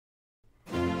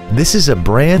This is a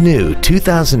brand new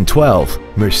 2012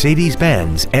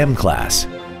 Mercedes-Benz M-Class.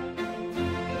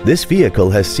 This vehicle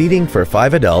has seating for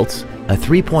 5 adults, a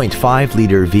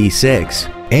 3.5-liter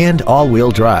V6, and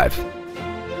all-wheel drive.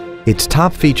 Its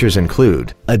top features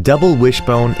include a double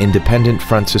wishbone independent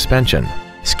front suspension,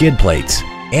 skid plates,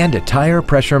 and a tire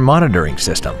pressure monitoring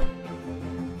system.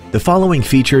 The following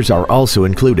features are also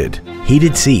included: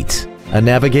 heated seats, a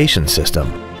navigation system,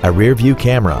 a rear-view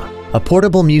camera, a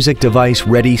portable music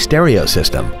device-ready stereo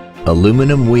system,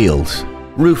 aluminum wheels,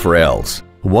 roof rails,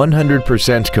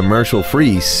 100%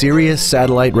 commercial-free Sirius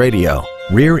satellite radio,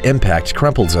 rear impact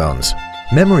crumple zones,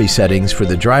 memory settings for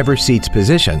the driver's seat's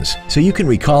positions so you can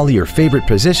recall your favorite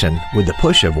position with the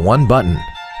push of one button,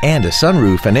 and a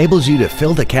sunroof enables you to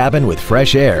fill the cabin with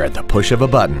fresh air at the push of a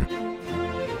button.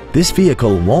 This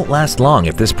vehicle won't last long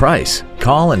at this price.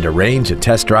 Call and arrange a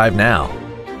test drive now.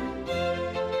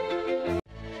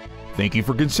 Thank you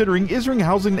for considering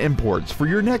Isringhausen Imports for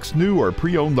your next new or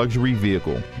pre-owned luxury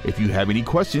vehicle. If you have any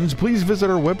questions, please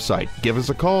visit our website, give us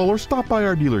a call, or stop by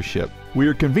our dealership. We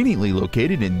are conveniently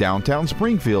located in downtown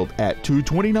Springfield at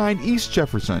 229 East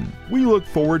Jefferson. We look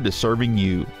forward to serving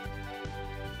you.